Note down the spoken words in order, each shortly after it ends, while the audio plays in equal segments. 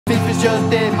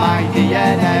just in my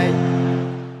DNA.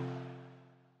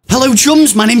 Hello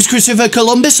chums, my name's Christopher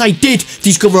Columbus, I did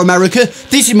discover America.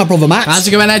 This is my brother Max. How's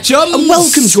it going there, chums? And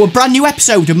welcome to a brand new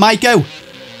episode of My Go.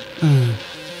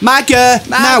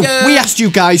 Now, we asked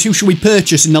you guys who should we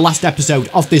purchase in the last episode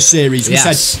of this series. We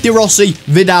said De Rossi,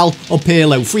 Vidal or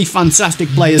Pirlo. Three fantastic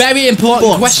players. Very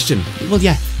important question. Well,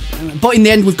 yeah. But in the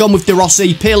end, we've gone with De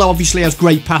Rossi. Pirlo obviously has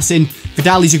great passing.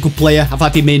 Vidal is a good player. I've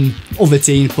had him in other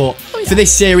teams. But for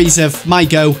this series of My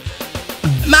Go...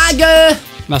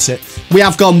 That's it. We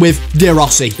have gone with De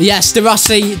Rossi. Yes, De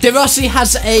Rossi. De Rossi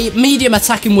has a medium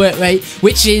attacking work rate,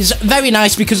 which is very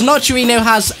nice because Nocerino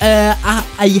has a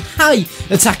high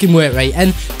attacking work rate,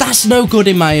 and that's no good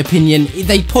in my opinion.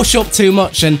 They push up too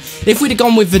much, and if we'd have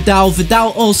gone with Vidal,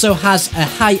 Vidal also has a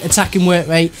high attacking work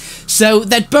rate, so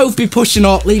they'd both be pushing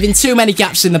up, leaving too many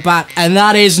gaps in the back, and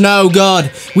that is no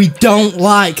good. We don't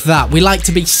like that. We like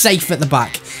to be safe at the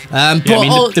back.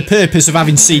 The purpose of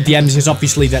having CDMs is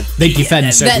obviously that they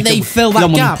defend, so they fill that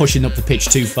don't want gap. them pushing up the pitch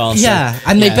too far. Yeah, so,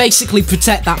 and they basically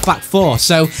protect that back four.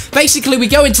 So basically, we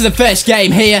go into the first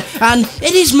game here, and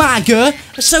it is Maga.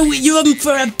 So you're in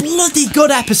for a bloody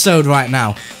good episode right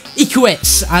now. He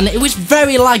quits, and it was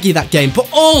very laggy that game. But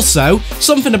also,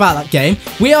 something about that game,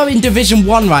 we are in Division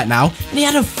 1 right now, and he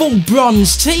had a full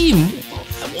bronze team.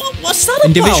 What's that about?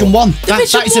 In Division 1. That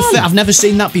is I've never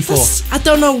seen that before. I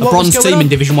don't know what a bronze was going team on. in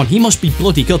Division 1. He must be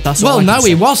bloody good. That's all I can say.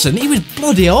 He wasn't. He was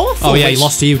bloody awful. Oh yeah, he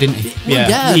lost to you, didn't he?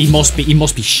 Yeah. He must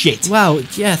be shit. Well,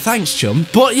 yeah, thanks, chum.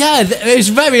 But yeah, it was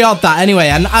very odd that anyway,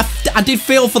 and I did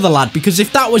feel for the lad because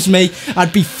if that was me,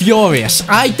 I'd be furious.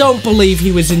 I don't believe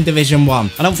he was in Division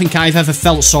 1. I don't think I've ever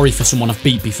felt sorry for someone I've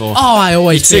beat before. Oh, I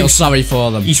always feel sorry for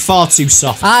them. He's far too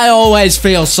soft. I always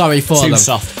feel sorry for them. Too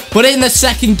soft. But in the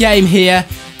second game here,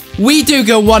 we do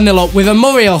go 1-0 up with a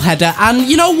Muriel header, and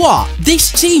you know what?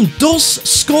 This team does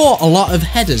score a lot of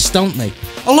headers, don't they?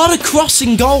 A lot of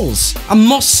crossing goals, I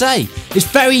must say. It's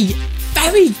very,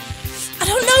 I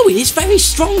don't know, it's very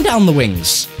strong down the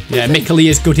wings. Yeah, Mikali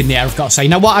is good in the air, I've got to say.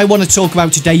 Now, what I want to talk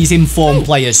about today is informed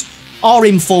players. Are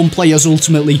informed players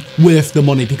ultimately worth the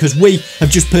money? Because we have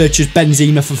just purchased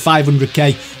Benzema for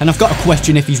 500k, and I've got a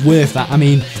question if he's worth that. I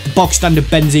mean, the bog standard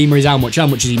Benzema is how much? How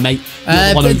much is he, mate?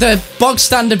 The bog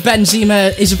standard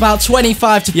Benzema is about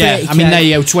 25 to 30k. Yeah, I mean, there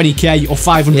you go, 20k or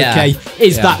 500k.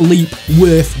 Is that leap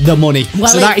worth the money? Well,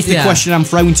 so that is the question I'm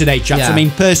throwing today, chaps. I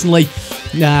mean, personally,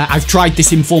 I've tried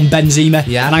this informed Benzema,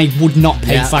 and I would not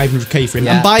pay 500k for him.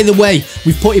 And by the way,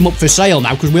 we've put him up for sale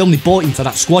now because we only bought him for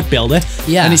that squad builder,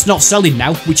 and it's not selling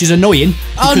now, which is annoying.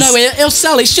 Oh no, he'll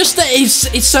sell. It's just that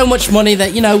it's so much money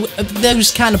that, you know,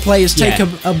 those kind of players take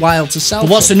a while to sell. But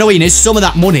what's annoying is some of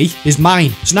that money is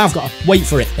mine, so now I've got to wait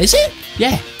for it. Is it?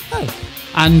 Yeah. Oh.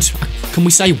 And can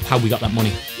we say how we got that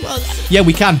money? Well, yeah,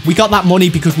 we can. We got that money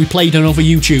because we played another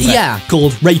YouTuber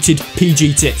called Rated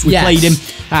PG Tips. We played him,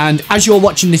 and as you're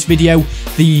watching this video,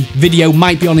 the video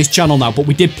might be on his channel now, but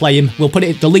we did play him. We'll put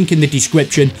the link in the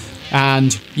description,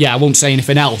 and yeah, I won't say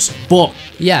anything else. But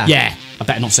yeah, I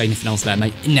better not say anything else there,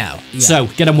 mate. No. So,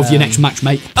 get on with your next match,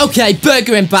 mate. Okay,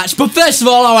 burger and batch, but first of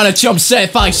all, I want to CHUM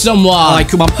certify someone. Alright,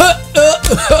 come on.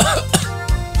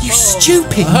 You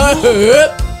stupid.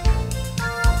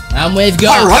 And we've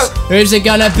got, who's it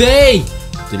gonna be?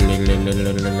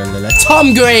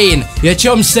 Tom Green, your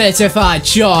CHUM certified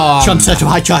CHUM. CHUM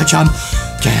certified CHUM.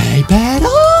 Keep it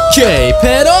up. Keep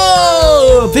it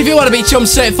up. If you want to be CHUM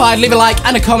certified, leave a like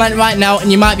and a comment right now, and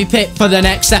you might be picked for the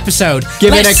next episode.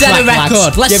 Let's set a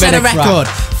record. Let's set a record.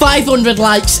 500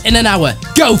 likes in an hour.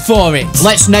 Go for it.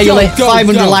 Let's nail it.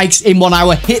 500 likes in 1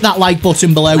 hour. Hit that like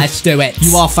button below. Let's do it.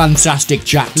 You are fantastic,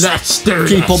 chaps. Let's do it.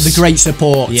 Keep up the great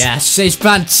support. Yes, it's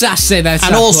fantastic.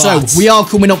 And also, we are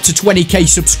coming up to 20k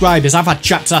subscribers. I've had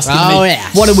chaps asking me,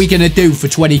 what are we going to do for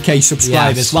 20k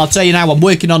subscribers? Well, I'll tell you now, I'm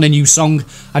working on a new song,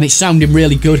 and it's sounding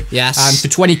really good. Yes. And for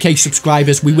 20k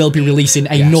subscribers, we will be releasing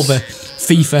another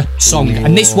FIFA song.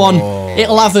 And this one,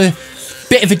 it'll have a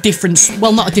bit of a different,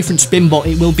 well, not a different spin, but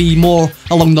it will be more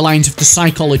along the lines of the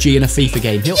psychology in a FIFA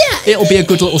game. It'll be a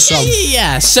good little song.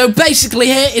 Yeah, so basically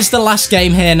here is the last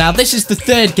game here now. This is the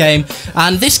third game,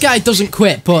 and this guy doesn't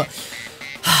quit, but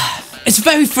it's a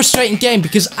very frustrating game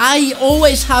because I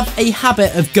always have a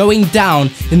habit of going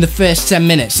down in the first 10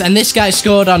 minutes, and this guy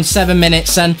scored on 7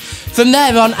 minutes, and from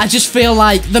there on, I just feel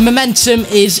like the momentum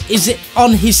is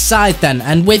on his side then,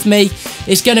 and with me,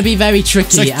 it's going to be very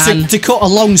tricky. So to cut a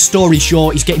long story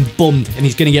short, he's getting bummed, and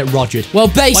he's going to get rogered. Well,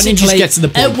 basically, just get to the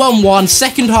point? At 1-1,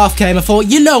 second half came, I thought,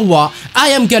 you know what, I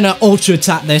am going to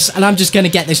ultra-attack this, and I'm just going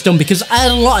to get this done, because I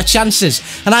had a lot of chances,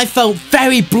 and I felt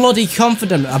very bloody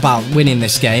confident about winning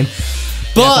this game.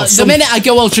 But the minute I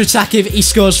go ultra attacking, he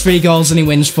scores 3 goals and he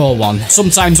wins 4-1.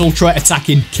 Sometimes ultra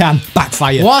attacking can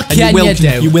backfire. What can you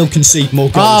do? You will concede more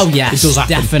goals. Oh, yes, it does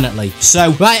happen. Definitely.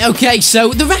 So, right, okay,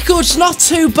 so the record's not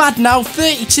too bad now.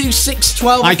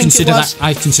 32-6-12, I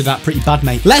consider that pretty bad,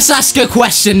 mate. Let's ask a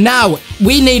question now.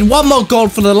 We need 1 more goal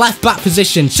for the left back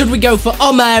position. Should we go for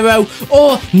Armero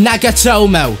or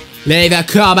Nagatomo? Leave a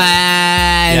comment.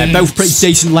 Yeah, both pretty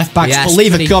decent left backs. Yes, but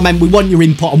leave a comment. We want your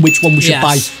input on which one we should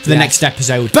buy for the next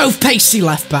episode. Both pacey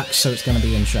left backs, so it's going to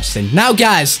be interesting. Now,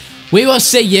 guys, we will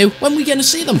see you when we're going to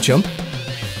see them, chum.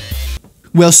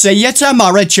 We'll see you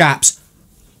tomorrow, chaps.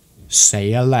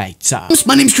 See you later.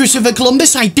 My name's Christopher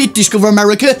Columbus. I did discover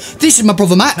America. This is my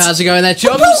brother Matt. How's it going there,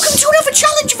 chums? Welcome to another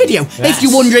challenge video. Yes. If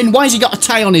you're wondering, why has he got a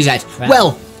tie on his head?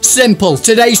 Well, simple.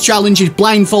 Today's challenge is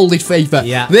blindfolded FIFA.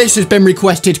 Yeah. This has been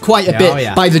requested quite a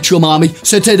bit by the CHUM army.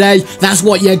 So today, that's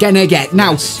what you're going to get.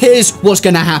 Now, here's what's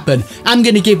going to happen. I'm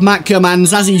going to give Matt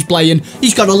commands as he's playing.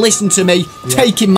 He's got to listen to me, take him